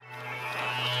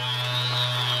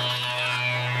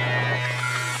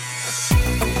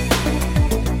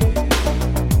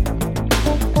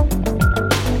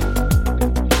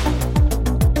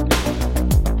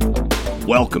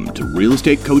Welcome to Real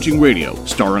Estate Coaching Radio,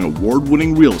 starring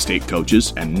award-winning real estate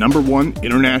coaches and #1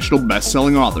 international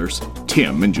best-selling authors,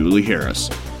 Tim and Julie Harris.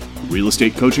 Real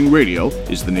Estate Coaching Radio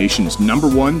is the nation's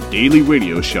 #1 daily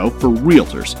radio show for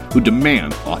realtors who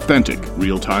demand authentic,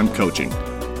 real-time coaching.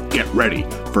 Get ready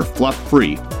for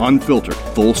fluff-free, unfiltered,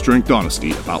 full-strength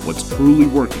honesty about what's truly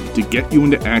working to get you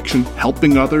into action,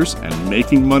 helping others, and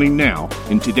making money now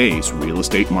in today's real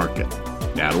estate market.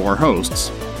 Now to our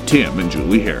hosts, Tim and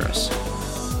Julie Harris.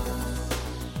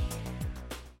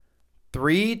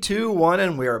 3, 2, 1,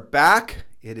 and we are back.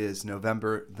 It is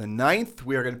November the 9th.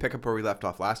 We are going to pick up where we left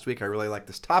off last week. I really like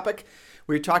this topic.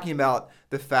 We were talking about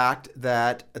the fact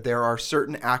that there are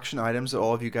certain action items that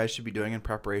all of you guys should be doing in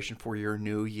preparation for your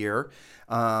new year.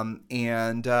 So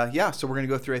we're going to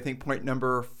go through, I think, point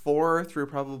number 4 through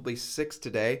probably 6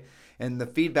 today. And the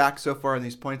feedback so far on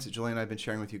these points that Julie and I have been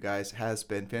sharing with you guys has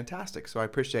been fantastic. So I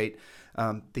appreciate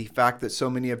the fact that so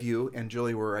many of you, and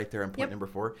Julie, we're right there on point number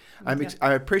 4. I'm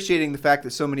appreciating the fact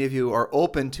that so many of you are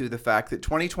open to the fact that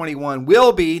 2021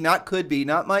 will be, not could be,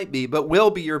 not might be, but will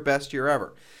be your best year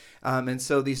ever. And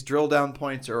so these drill down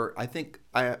points are, I think,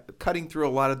 cutting through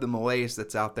a lot of the malaise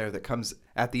that's out there that comes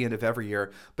at the end of every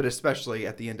year, but especially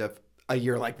at the end of a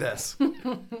year like this.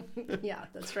 Yeah,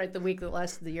 that's right. The week that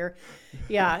lasted the year.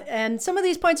 Yeah. And some of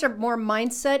these points are more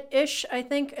mindset-ish, I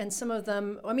think. And some of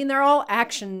them, I mean, they're all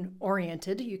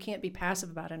action-oriented. You can't be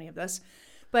passive about any of this.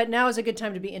 But now is a good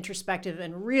time to be introspective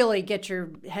and really get your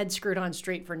head screwed on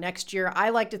straight for next year. I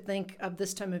like to think of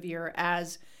this time of year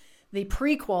as the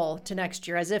prequel to next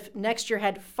year, as if next year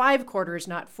had 5 quarters,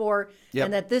 not 4,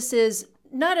 and that this is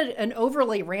not an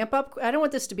overly ramp up. I don't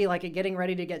want this to be like a getting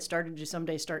ready to get started to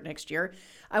someday start next year.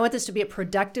 I want this to be a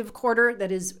productive quarter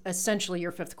that is essentially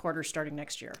your 5th quarter starting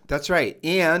next year. That's right.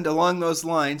 And along those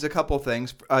lines, a couple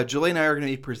things. Julie and I are going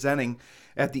to be presenting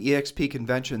at the EXP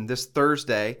convention this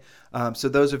Thursday. So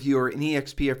those of you who are in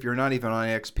EXP, if you're not even on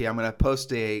EXP, I'm going to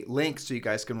post a link so you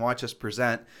guys can watch us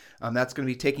present. That's going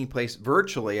to be taking place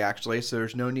virtually, actually, so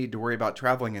there's no need to worry about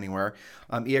traveling anywhere.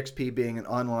 EXP being an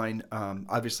online,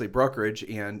 obviously, brokerage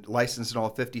and licensed in all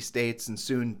 50 states and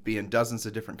soon be in dozens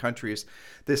of different countries.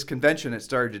 This convention that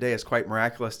started today is quite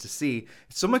miraculous to see.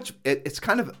 So much, it's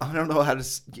kind of, I don't know how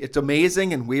to, it's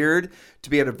amazing and weird to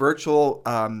be at a virtual,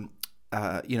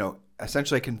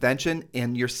 essentially a convention,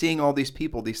 and you're seeing all these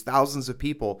people, these thousands of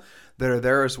people that are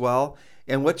there as well.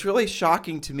 And what's really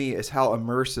shocking to me is how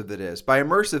immersive it is. By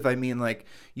immersive, I mean, like,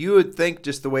 you would think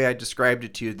just the way I described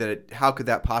it to you how could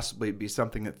that possibly be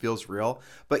something that feels real?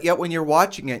 But yet when you're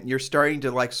watching it, you're starting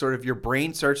to, like, sort of, your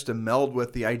brain starts to meld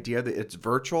with the idea that it's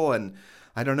virtual. And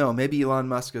I don't know, maybe Elon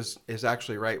Musk is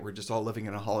actually right. We're just all living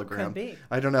in a hologram. Could be.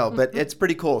 I don't know, but it's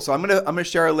pretty cool. So I'm gonna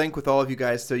share a link with all of you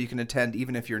guys so you can attend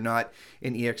even if you're not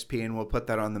in EXP, and we'll put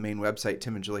that on the main website,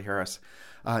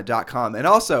 timandjulieharris.com. And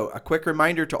also, a quick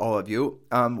reminder to all of you,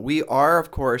 we are,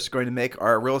 of course, going to make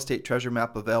our real estate treasure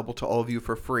map available to all of you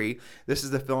for free. This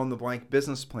is the fill-in-the-blank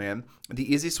business plan.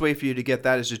 The easiest way for you to get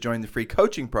that is to join the free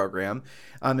coaching program.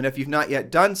 And if you've not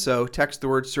yet done so, text the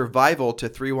word survival to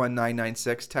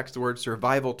 31996. Text the word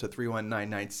survival to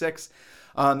 31996.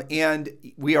 And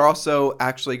we are also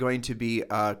actually going to be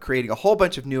creating a whole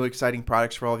bunch of new exciting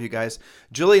products for all of you guys.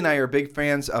 Julie and I are big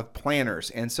fans of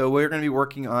planners, and so we're going to be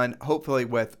working on, hopefully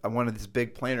with one of these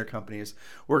big planner companies,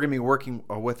 we're going to be working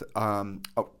with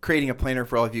creating a planner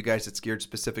for all of you guys that's geared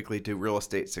specifically to real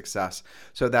estate success.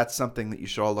 So that's something that you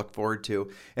should all look forward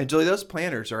to. And Julie, those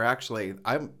planners are actually,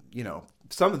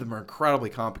 some of them are incredibly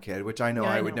complicated, which I know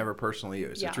I would never personally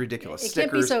use. Yeah. It's ridiculous. It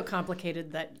can't be so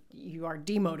complicated that you are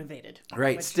demotivated.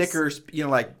 Right. Stickers,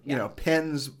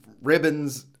 pens,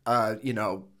 ribbons,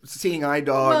 seeing eye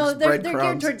dogs, well, they're breadcrumbs.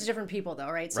 geared towards different people, though,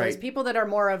 right? So people that are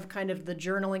more of kind of the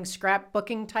journaling,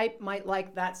 scrapbooking type might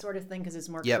like that sort of thing because it's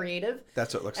more creative.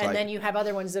 That's what it looks like. And then you have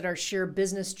other ones that are sheer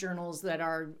business journals that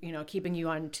are, keeping you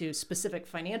on to specific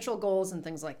financial goals and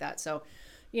things like that. So,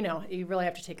 you really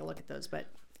have to take a look at those, but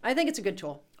I think it's a good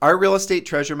tool. Our real estate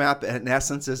treasure map, in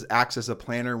essence, acts as a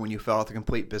planner when you fill out the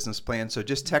complete business plan. So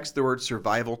just text the word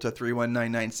survival to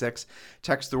 31996.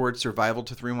 Text the word survival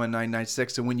to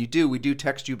 31996. And when you do, we do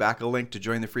text you back a link to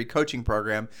join the free coaching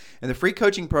program. And the free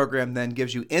coaching program then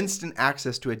gives you instant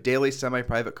access to a daily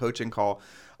semi-private coaching call.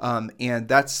 And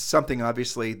that's something,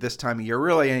 obviously, this time of year,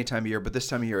 really any time of year, but this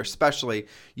time of year especially,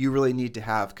 you really need to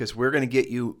have, because we're going to get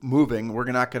you moving. We're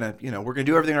not going to, we're going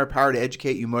to do everything in our power to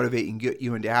educate you, motivate you, and get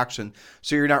you into action.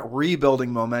 So you're not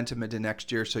rebuilding momentum into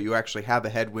next year. So you actually have a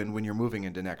headwind when you're moving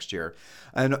into next year.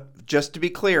 And just to be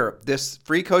clear, this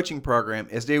free coaching program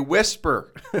is a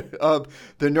whisper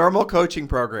of the normal coaching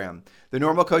program. The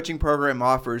normal coaching program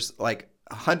offers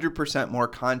 100% more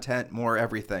content, more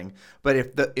everything. But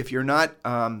if you're not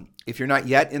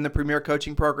yet in the Premier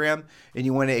Coaching Program and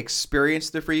you want to experience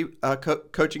the free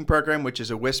coaching program, which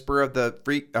is a whisper of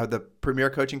the Premier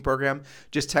Coaching Program,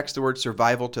 just text the word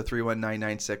survival to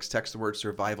 31996. Text the word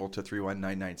survival to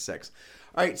 31996.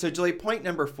 All right, so Julie, point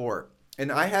number 4.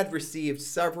 And I had received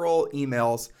several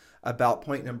emails about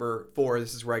point number 4.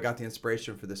 This is where I got the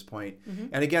inspiration for this point.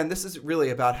 And again, this is really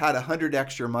about how to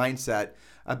 100x your mindset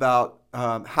about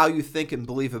how you think and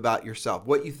believe about yourself,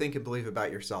 what you think and believe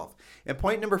about yourself. And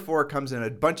point number 4 comes in a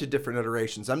bunch of different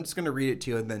iterations. I'm just going to read it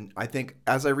to you. And then I think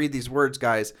as I read these words,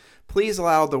 guys, please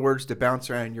allow the words to bounce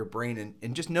around in your brain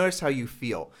and just notice how you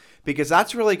feel, because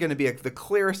that's really going to be the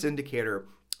clearest indicator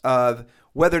of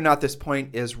whether or not this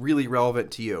point is really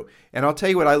relevant to you. And I'll tell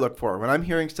you what I look for when I'm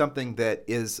hearing something that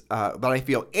is that I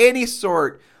feel any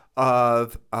sort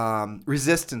of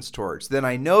resistance towards, then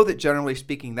I know that generally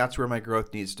speaking, that's where my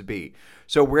growth needs to be.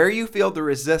 So where you feel the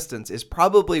resistance is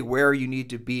probably where you need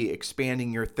to be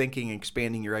expanding your thinking,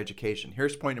 expanding your education.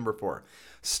 Here's point number 4.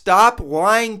 Stop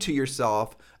lying to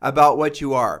yourself about what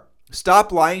you are.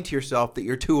 Stop lying to yourself that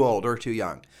you're too old or too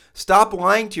young. Stop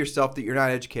lying to yourself that you're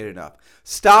not educated enough.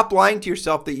 Stop lying to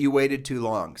yourself that you waited too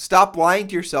long. Stop lying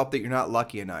to yourself that you're not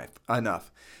lucky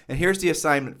enough. And here's the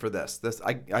assignment for this.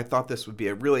 I thought this would be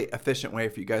a really efficient way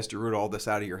for you guys to root all this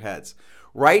out of your heads.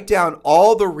 Write down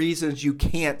all the reasons you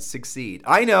can't succeed.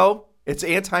 I know it's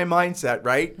anti-mindset,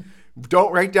 right?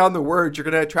 Don't write down the words. You're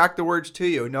going to attract the words to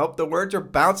you. Nope, the words are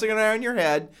bouncing around in your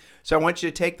head. So I want you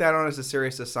to take that on as a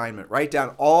serious assignment. Write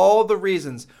down all the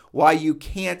reasons why you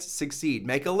can't succeed.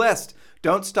 Make a list.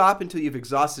 Don't stop until you've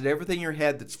exhausted everything in your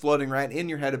head that's floating right in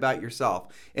your head about yourself.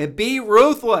 And be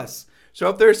ruthless. So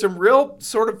if there's some real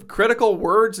sort of critical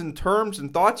words and terms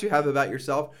and thoughts you have about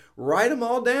yourself, write them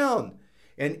all down.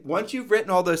 And once you've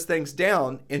written all those things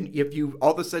down, and if you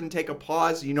all of a sudden take a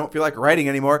pause, you don't feel like writing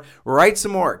anymore, write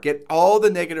some more. Get all the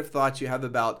negative thoughts you have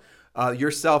about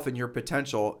yourself and your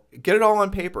potential, get it all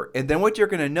on paper. And then what you're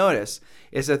going to notice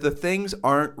is that the things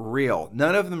aren't real.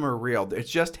 None of them are real. It's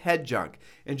just head junk.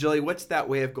 And Julie, what's that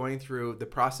way of going through the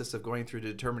process of going through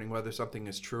determining whether something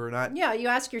is true or not? Yeah, you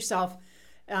ask yourself,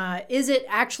 is it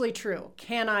actually true?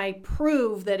 Can I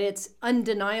prove that it's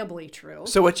undeniably true?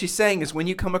 So what she's saying is when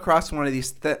you come across one of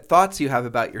these thoughts you have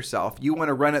about yourself, you want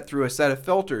to run it through a set of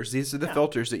filters. These are the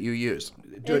filters that you use.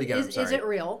 Do it again. I'm sorry. Is it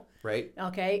real? Right.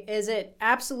 Okay. Is it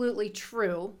absolutely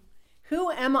true?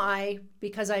 Who am I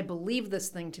because I believe this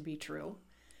thing to be true?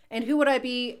 And who would I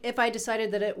be if I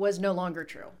decided that it was no longer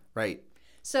true? Right.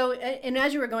 So, and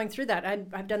as you were going through that,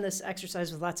 I've done this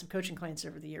exercise with lots of coaching clients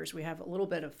over the years. We have a little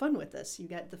bit of fun with this. You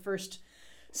get the first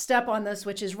step on this,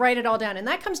 which is write it all down. And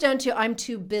that comes down to I'm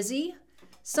too busy.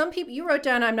 Some people, you wrote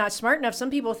down I'm not smart enough.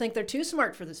 Some people think they're too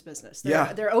smart for this business.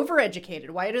 They're overeducated.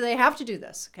 Why do they have to do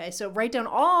this? Okay, so write down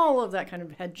all of that kind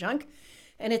of head junk.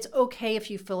 And it's okay if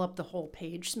you fill up the whole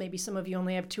page. Maybe some of you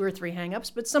only have 2 or 3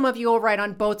 hang-ups, but some of you will write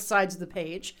on both sides of the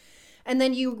page. And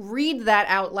then you read that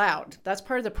out loud. That's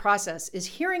part of the process, is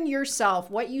hearing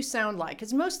yourself, what you sound like.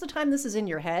 Because most of the time this is in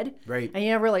your head. Right. And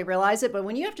you don't really realize it. But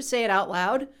when you have to say it out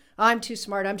loud, I'm too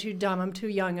smart, I'm too dumb, I'm too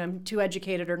young, I'm too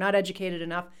educated or not educated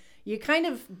enough, you kind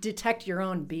of detect your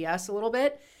own BS a little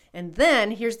bit. And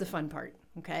then here's the fun part,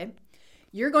 okay?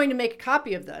 You're going to make a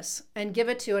copy of this and give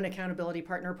it to an accountability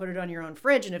partner, put it on your own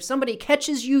fridge. And if somebody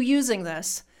catches you using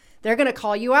this, they're going to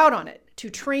call you out on it to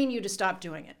train you to stop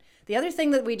doing it. The other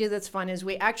thing that we do that's fun is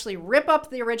we actually rip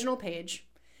up the original page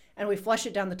and we flush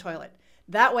it down the toilet.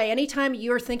 That way, anytime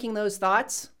you're thinking those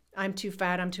thoughts, I'm too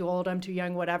fat, I'm too old, I'm too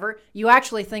young, whatever, you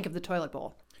actually think of the toilet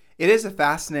bowl. It is a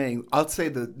fascinating, I'll say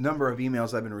the number of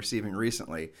emails I've been receiving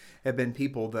recently have been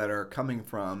people that are coming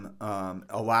from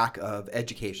a lack of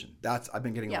education. I've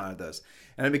been getting a lot of those.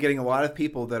 And I've been getting a lot of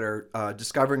people that are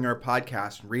discovering our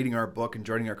podcast and reading our book and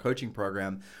joining our coaching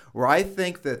program, where I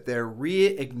think that they're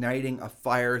reigniting a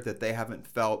fire that they haven't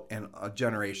felt in a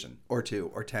generation or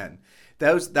 2 or 10.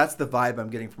 That's the vibe I'm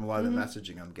getting from a lot of the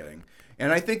messaging I'm getting.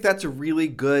 And I think that's a really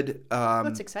good...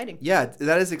 That's exciting. Yeah,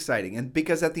 that is exciting. And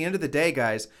because at the end of the day,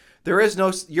 guys, there is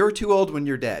no... You're too old when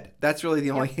you're dead. That's really the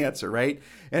only answer, right?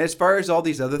 And as far as all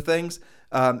these other things,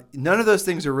 none of those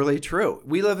things are really true.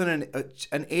 We live in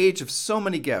an age of so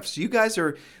many gifts. You guys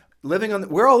are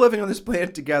we're all living on this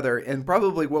planet together, and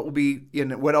probably what will be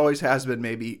what always has been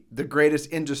maybe the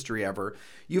greatest industry ever.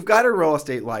 You've got a real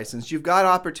estate license. You've got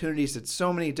opportunities at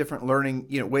so many different learning,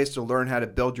 ways to learn how to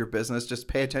build your business. Just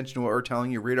pay attention to what we're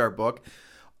telling you. Read our book.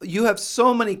 You have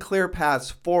so many clear paths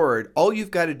forward. All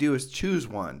you've got to do is choose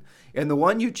one. And the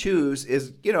one you choose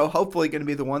is, hopefully going to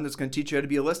be the one that's going to teach you how to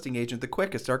be a listing agent the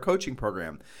quickest, our coaching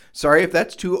program. Sorry if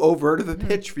that's too overt of a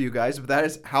pitch for you guys, but that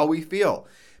is how we feel.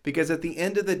 Because at the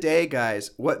end of the day,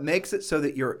 guys, what makes it so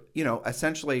that you're,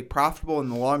 essentially profitable in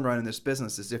the long run in this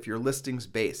business is if you're listings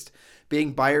based.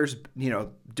 Being buyers,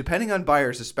 depending on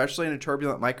buyers, especially in a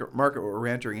turbulent market we're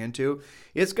entering into,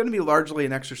 it's going to be largely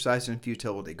an exercise in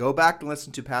futility. Go back and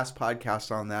listen to past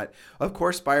podcasts on that. Of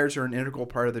course, buyers are an integral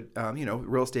part of the,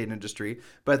 real estate industry.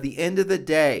 But at the end of the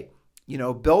day,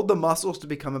 build the muscles to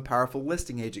become a powerful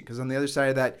listing agent. Because on the other side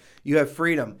of that, you have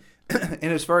freedom. And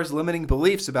as far as limiting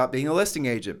beliefs about being a listing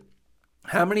agent,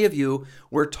 how many of you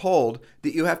were told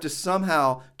that you have to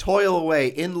somehow toil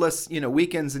away endless,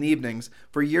 weekends and evenings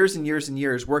for years and years and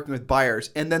years working with buyers,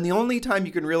 and then the only time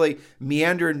you can really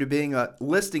meander into being a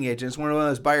listing agent is when one of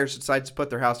those buyers decides to put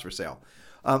their house for sale?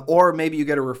 Or maybe you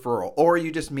get a referral, or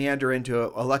you just meander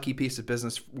into a lucky piece of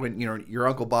business when your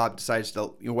Uncle Bob decides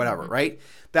to whatever, right?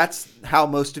 That's how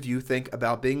most of you think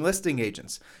about being listing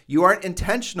agents. You aren't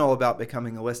intentional about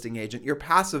becoming a listing agent. You're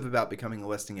passive about becoming a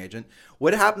listing agent.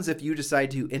 What happens if you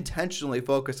decide to intentionally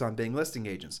focus on being listing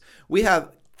agents? We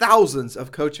have thousands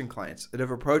of coaching clients that have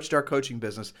approached our coaching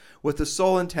business with the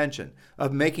sole intention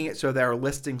of making it so they're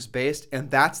listings based,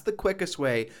 and that's the quickest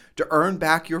way to earn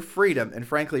back your freedom and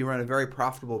frankly run a very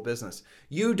profitable business.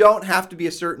 You don't have to be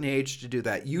a certain age to do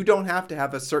that. You don't have to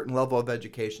have a certain level of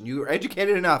education. You are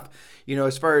educated enough,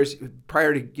 as far as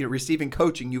prior to receiving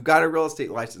coaching, you've got a real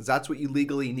estate license. That's what you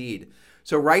legally need.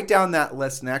 So write down that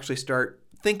list and actually start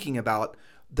thinking about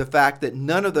the fact that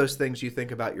none of those things you think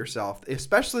about yourself,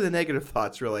 especially the negative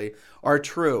thoughts really, are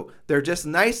true. They're just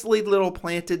nicely little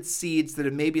planted seeds that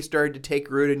have maybe started to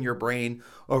take root in your brain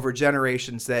over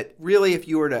generations that really, if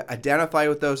you were to identify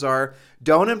what those are,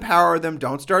 don't empower them.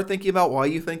 Don't start thinking about why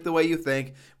you think the way you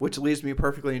think, which leads me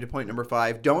perfectly into point number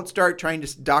 5. Don't start trying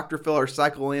to Dr. Phil or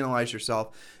psychoanalyze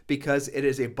yourself, because it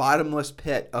is a bottomless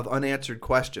pit of unanswered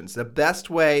questions. The best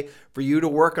way for you to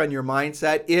work on your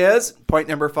mindset is, point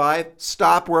number 5,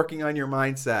 stop working on your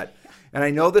mindset. And I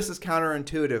know this is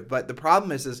counterintuitive, but the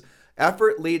problem is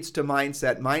effort leads to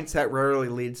mindset. Mindset rarely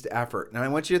leads to effort. And I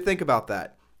want you to think about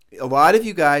that. A lot of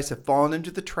you guys have fallen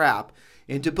into the trap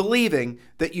into believing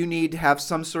that you need to have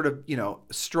some sort of,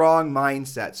 strong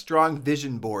mindset, strong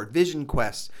vision board, vision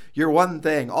quests, your one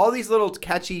thing, all these little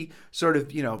catchy sort of,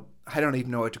 I don't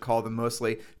even know what to call them,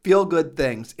 mostly feel-good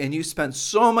things. And you spend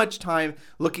so much time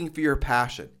looking for your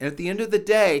passion. And at the end of the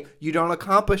day, you don't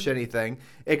accomplish anything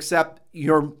except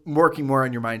you're working more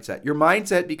on your mindset. Your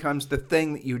mindset becomes the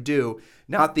thing that you do,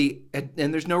 and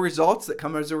there's no results that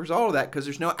come as a result of that because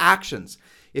there's no actions.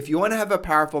 If you want to have a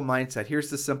powerful mindset, here's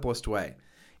the simplest way.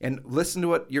 And listen to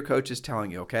what your coach is telling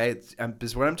you, okay?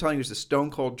 Because what I'm telling you is the stone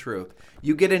cold truth.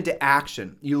 You get into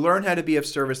action. You learn how to be of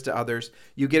service to others.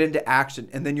 You get into action.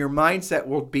 And then your mindset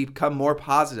will become more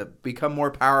positive, become more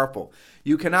powerful.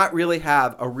 You cannot really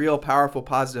have a real powerful,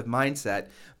 positive mindset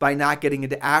by not getting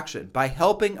into action. By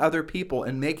helping other people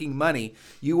and making money,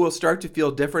 you will start to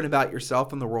feel different about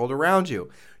yourself and the world around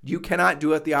you. You cannot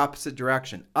do it the opposite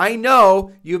direction. I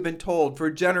know you've been told for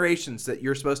generations that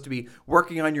you're supposed to be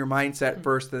working on your mindset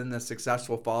first, then the success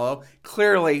will follow.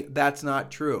 Clearly, that's not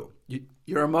true.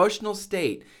 Your emotional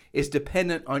state is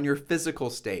dependent on your physical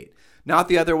state, not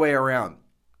the other way around.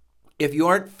 If you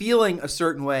aren't feeling a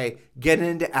certain way, get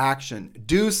into action.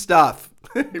 Do stuff.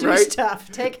 Do right? stuff.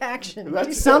 Take action.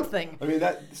 Do something. I mean,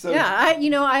 I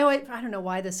don't know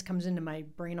why this comes into my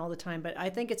brain all the time, but I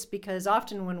think it's because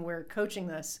often when we're coaching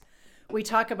this, we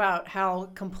talk about how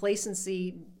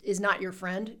complacency is not your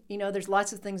friend. There's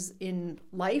lots of things in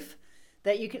life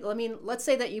that you can, let's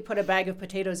say that you put a bag of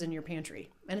potatoes in your pantry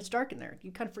and it's dark in there.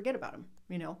 You kind of forget about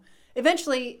them,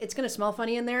 Eventually, it's going to smell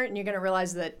funny in there, and you're going to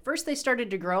realize that first they started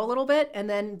to grow a little bit, and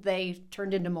then they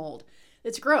turned into mold.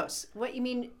 It's gross. What you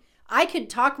mean? I could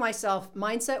talk myself,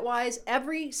 mindset-wise,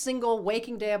 every single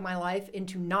waking day of my life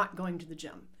into not going to the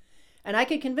gym. And I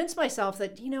could convince myself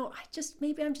that,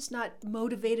 maybe I'm just not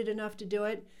motivated enough to do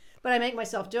it, but I make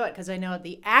myself do it because I know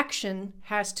the action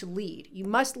has to lead. You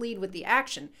must lead with the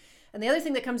action. And the other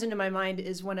thing that comes into my mind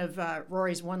is one of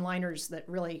Rory's one-liners that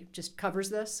really just covers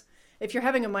this. If you're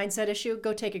having a mindset issue,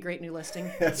 go take a great new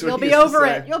listing. You'll be over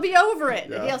it. You'll be over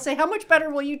it. Yeah. And he'll say, how much better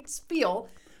will you feel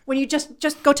when you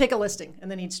just go take a listing?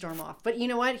 And then he'd storm off. But you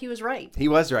know what? He was right. He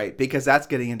was right, because that's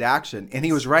getting into action. And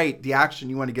he was right. The action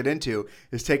you want to get into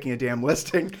is taking a damn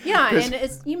listing. Yeah, and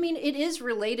it is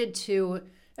related to,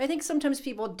 I think sometimes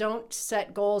people don't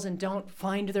set goals and don't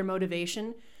find their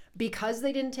motivation because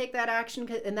they didn't take that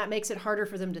action, and that makes it harder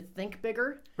for them to think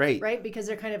bigger. Right? Because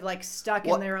they're kind of like stuck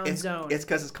in their own zone. It's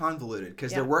because it's convoluted,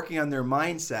 because they're working on their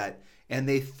mindset And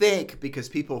they think, because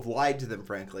people have lied to them,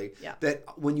 frankly, that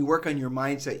when you work on your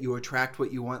mindset, you attract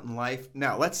what you want in life.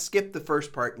 Now, let's skip the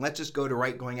first part and let's just go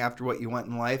to going after what you want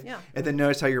in life. Yeah. And then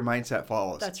notice how your mindset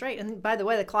follows. That's right. And by the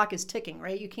way, the clock is ticking,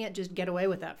 right? You can't just get away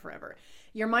with that forever.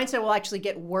 Your mindset will actually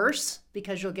get worse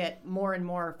because you'll get more and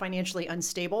more financially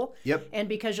unstable. Yep. And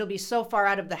because you'll be so far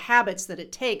out of the habits that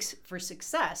it takes for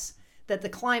success that the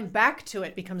climb back to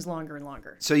it becomes longer and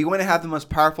longer. So you want to have the most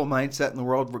powerful mindset in the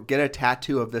world, get a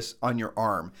tattoo of this on your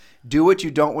arm. Do what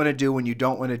you don't want to do when you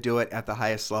don't want to do it at the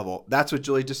highest level. That's what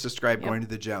Julie just described, going to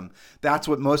the gym. That's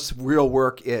what most real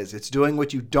work is. It's doing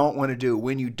what you don't want to do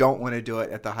when you don't want to do it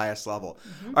at the highest level.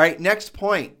 Mm-hmm. All right, next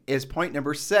point is point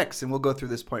number 6, and we'll go through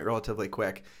this point relatively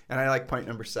quick. And I like point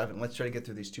number 7. Let's try to get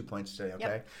through these 2 points today, okay?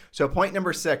 Yep. So point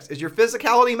number 6 is your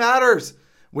physicality matters.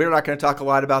 We're not going to talk a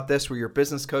lot about this. We're your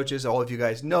business coaches. All of you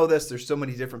guys know this. There's so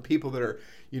many different people that are,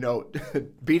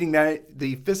 beating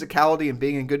the physicality and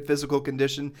being in good physical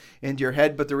condition into your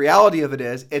head. But the reality of it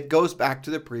is, it goes back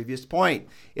to the previous point.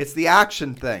 It's the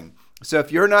action thing. So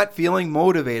if you're not feeling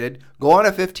motivated, go on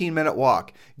a 15-minute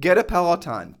walk. Get a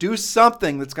Peloton. Do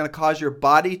something that's going to cause your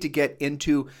body to get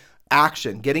into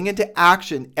action. Getting into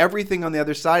action, everything on the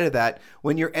other side of that,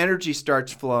 when your energy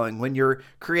starts flowing, when your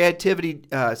creativity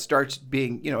starts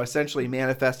being, essentially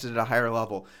manifested at a higher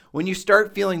level, when you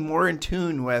start feeling more in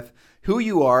tune with who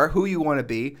you are, who you want to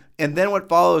be, and then what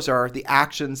follows are the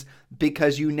actions,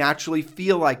 because you naturally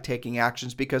feel like taking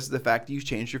actions because of the fact that you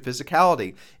changed your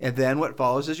physicality. And then what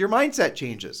follows is your mindset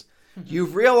changes.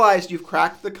 You've realized you've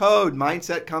cracked the code.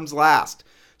 Mindset comes last.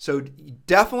 So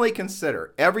definitely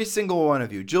consider, every single one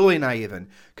of you, Julie and I even,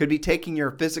 could be taking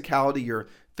your physicality, your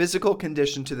physical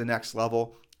condition to the next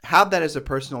level. Have that as a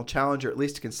personal challenge, or at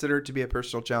least consider it to be a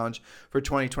personal challenge for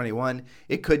 2021.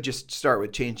 It could just start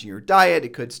with changing your diet.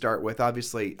 It could start with,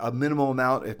 obviously, a minimal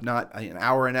amount, if not an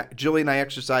hour. Julie and I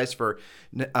exercise for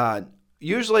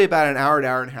usually about an hour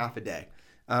and a half a day.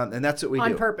 And that's what we do.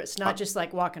 On purpose, not just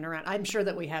like walking around. I'm sure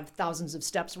that we have thousands of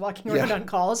steps walking around on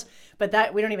calls, but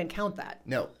that we don't even count that.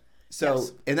 No. So,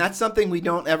 and that's something we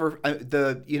don't ever,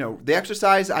 the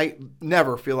exercise I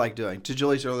never feel like doing, to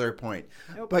Julie's earlier point.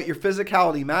 Nope. But your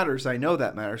physicality matters. I know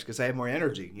that matters because I have more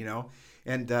energy,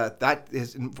 and that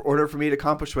is, in order for me to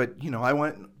accomplish what, I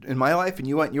want in my life and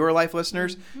you want in your life,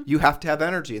 listeners, you have to have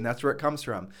energy, and that's where it comes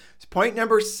from. It's point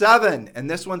number 7, and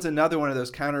this one's another one of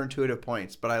those counterintuitive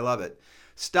points, but I love it.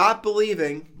 Stop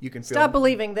believing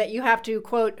that you have to,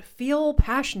 quote, feel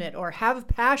passionate or have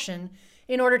passion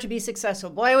in order to be successful.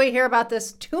 Boy, we hear about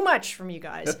this too much from you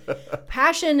guys.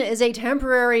 Passion is a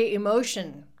temporary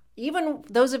emotion. Even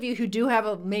those of you who do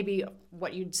have maybe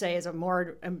what you'd say is a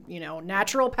more,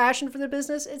 natural passion for the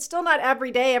business, it's still not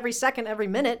every day, every second, every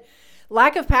minute.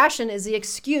 Lack of passion is the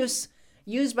excuse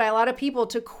used by a lot of people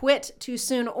to quit too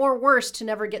soon, or worse, to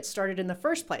never get started in the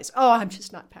first place. Oh, I'm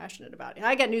just not passionate about it.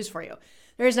 I got news for you.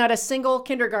 There is not a single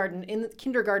kindergartner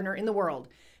in the world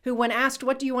who, when asked,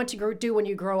 what do you want to do when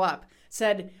you grow up,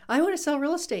 said, I want to sell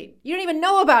real estate. You don't even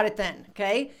know about it then,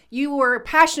 okay? You were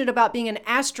passionate about being an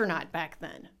astronaut back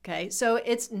then, okay? So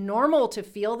it's normal to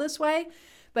feel this way,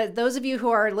 but those of you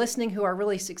who are listening who are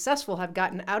really successful have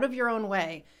gotten out of your own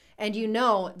way, and you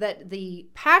know that the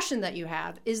passion that you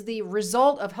have is the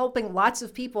result of helping lots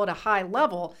of people at a high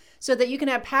level, so that you can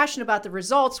have passion about the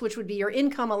results, which would be your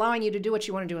income allowing you to do what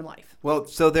you want to do in life. Well,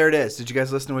 so there it is. Did you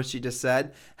guys listen to what she just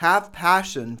said? Have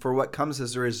passion for what comes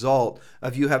as a result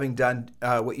of you having done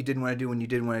what you didn't want to do when you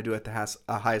didn't want to do at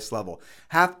the highest level.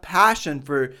 Have passion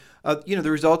for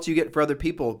the results you get for other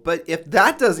people. But if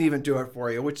that doesn't even do it for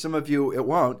you, which some of you it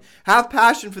won't, have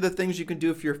passion for the things you can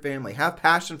do for your family. Have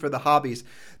passion for the hobbies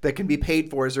that can be paid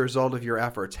for as a result of your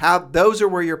efforts. Those are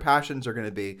where your passions are going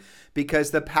to be, because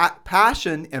the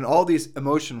passion and all these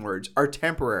emotion words are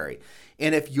temporary.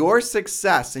 And if your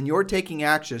success and your taking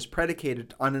action is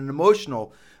predicated on an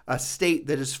emotional state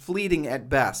that is fleeting at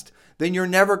best, then you're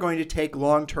never going to take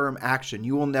long-term action.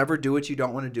 You will never do what you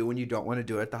don't want to do when you don't want to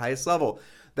do it at the highest level.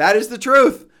 That is the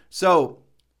truth. So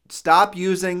stop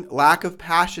using lack of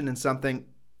passion in something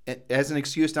as an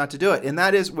excuse not to do it. And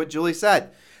that is what Julie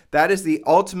said. That is the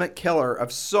ultimate killer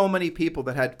of so many people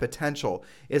that had potential,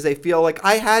 is they feel like,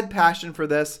 I had passion for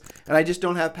this and I just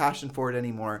don't have passion for it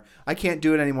anymore. I can't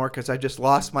do it anymore because I just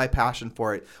lost my passion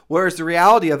for it. Whereas the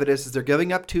reality of it is they're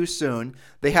giving up too soon.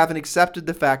 They haven't accepted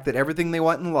the fact that everything they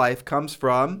want in life comes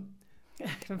from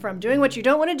doing what you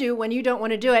don't want to do when you don't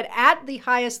want to do it at the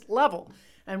highest level.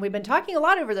 And we've been talking a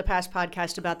lot over the past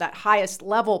podcast about that highest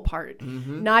level part,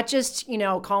 not just,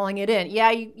 calling it in.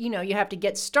 Yeah, you have to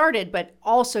get started, but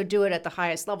also do it at the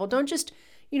highest level. Don't just,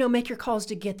 make your calls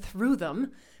to get through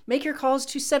them. Make your calls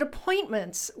to set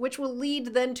appointments, which will lead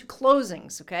then to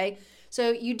closings, okay?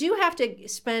 So you do have to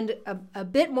spend a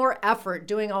bit more effort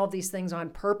doing all of these things on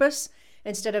purpose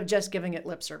instead of just giving it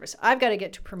lip service. I've got to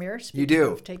get to Premier. You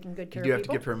do. Of taking good care you do of have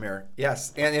people. to get Premier.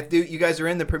 Yes. And if you guys are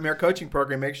in the Premier coaching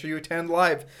program, make sure you attend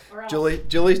live. Or else.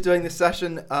 Julie's doing the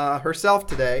session herself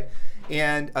today.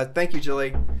 And thank you,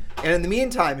 Julie. And in the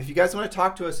meantime, if you guys want to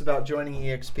talk to us about joining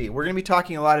EXP, we're going to be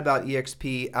talking a lot about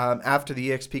EXP after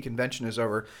the EXP convention is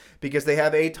over, because they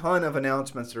have a ton of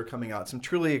announcements that are coming out. Some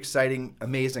truly exciting,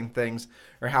 amazing things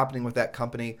are happening with that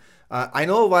company. I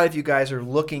know a lot of you guys are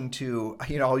looking to,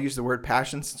 I'll use the word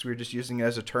passion since we were just using it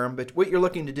as a term, but what you're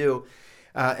looking to do,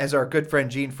 as our good friend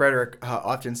Gene Frederick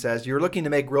often says, you're looking to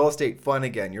make real estate fun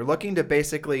again. You're looking to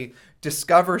basically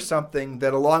discover something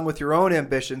that, along with your own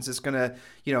ambitions, is going to,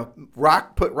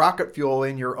 put rocket fuel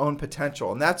in your own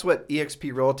potential. And that's what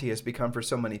eXp Realty has become for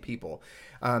so many people.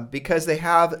 Because they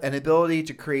have an ability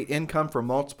to create income from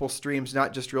multiple streams,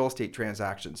 not just real estate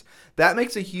transactions. That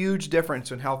makes a huge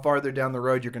difference in how farther down the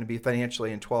road you're going to be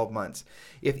financially in 12 months.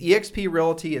 If eXp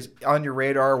Realty is on your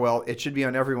radar, well, it should be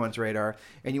on everyone's radar,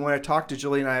 and you want to talk to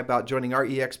Julie and I about joining our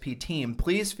eXp team,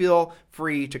 please feel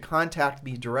free to contact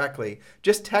me directly.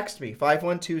 Just text me,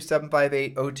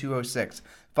 512-758-0206.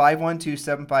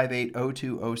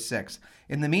 512-758-0206.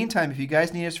 In the meantime, if you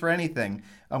guys need us for anything,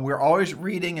 we're always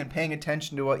reading and paying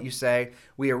attention to what you say.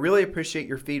 We really appreciate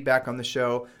your feedback on the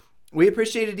show. We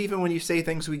appreciate it even when you say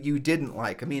things you didn't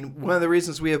like. I mean, one of the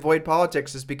reasons we avoid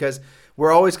politics is because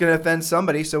we're always going to offend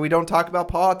somebody, so we don't talk about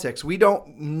politics. We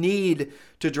don't need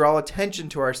to draw attention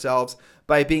to ourselves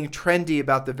by being trendy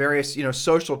about the various,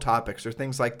 social topics or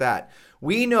things like that.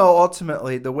 We know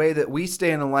ultimately the way that we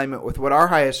stay in alignment with what our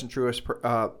highest and truest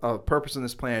purpose on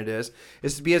this planet is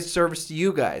to be of service to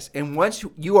you guys. And once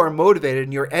you are motivated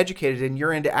and you're educated and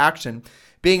you're into action,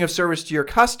 being of service to your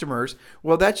customers,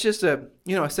 well, that's just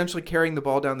essentially carrying the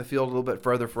ball down the field a little bit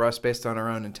further for us based on our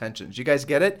own intentions. You guys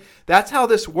get it? That's how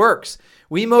this works.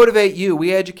 We motivate you,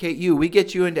 we educate you, we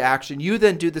get you into action. You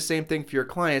then do the same thing for your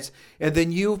clients, and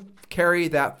then you carry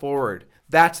that forward.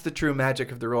 That's the true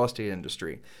magic of the real estate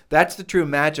industry. That's the true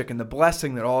magic and the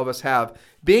blessing that all of us have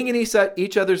being in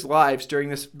each other's lives during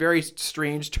this very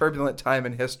strange, turbulent time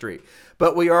in history.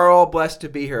 But we are all blessed to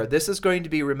be here. This is going to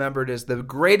be remembered as the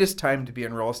greatest time to be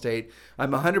in real estate.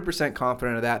 I'm 100%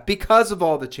 confident of that because of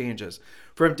all the changes.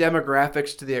 From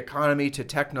demographics to the economy to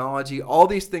technology, all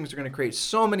these things are going to create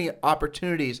so many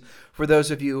opportunities for those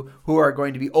of you who are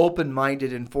going to be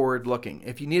open-minded and forward-looking.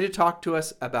 If you need to talk to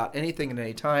us about anything at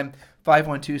any time,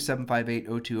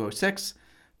 512-758-0206.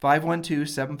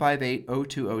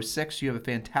 512-758-0206. You have a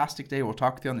fantastic day. We'll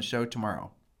talk with you on the show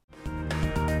tomorrow.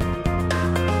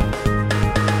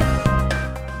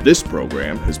 This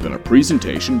program has been a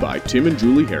presentation by Tim and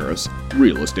Julie Harris,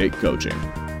 Real Estate Coaching.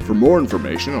 For more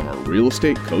information on our real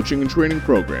estate coaching and training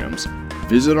programs,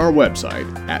 visit our website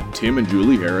at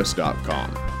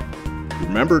timandjulieharris.com.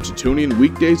 Remember to tune in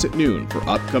weekdays at noon for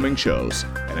upcoming shows.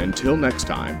 And until next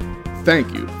time,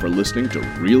 thank you for listening to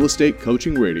Real Estate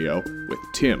Coaching Radio with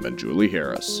Tim and Julie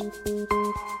Harris.